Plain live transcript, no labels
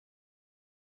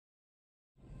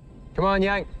Come on,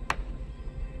 Yang.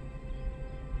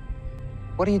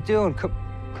 What are you doing?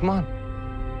 Come on.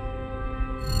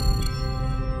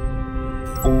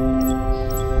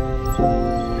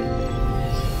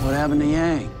 What happened to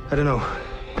Yang? I don't know.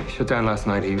 He shut down last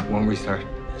night. He won't restart.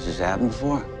 Has this happened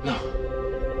before? No.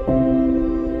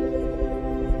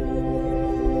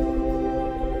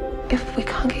 If we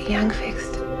can't get Yang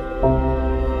fixed,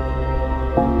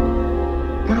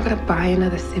 we're not gonna buy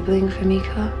another sibling for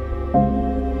Mika.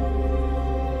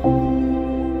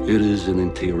 It is an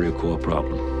interior core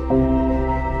problem.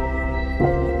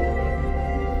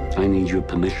 I need your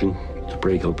permission to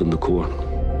break open the core.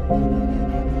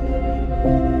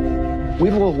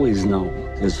 We've always known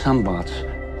that some bots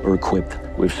are equipped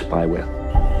with spyware.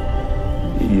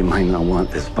 You might not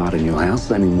want this bot in your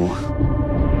house anymore.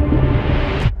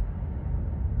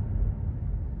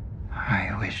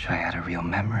 I wish I had a real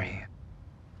memory.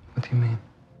 What do you mean?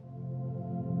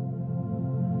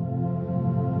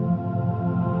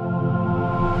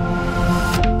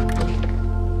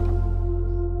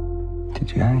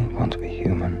 Did Yang want to be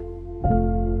human?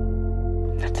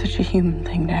 That's such a human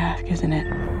thing to ask, isn't it?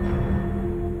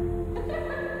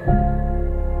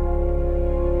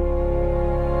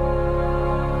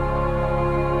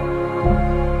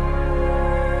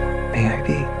 May I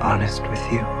be honest with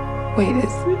you? Wait,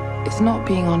 is not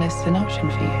being honest an option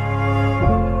for you?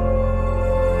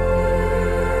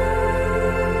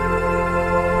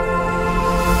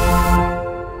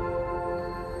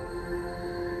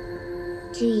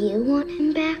 Do you want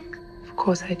him back? Of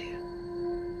course I do.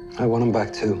 I want him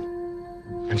back too.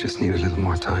 I just need a little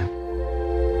more time.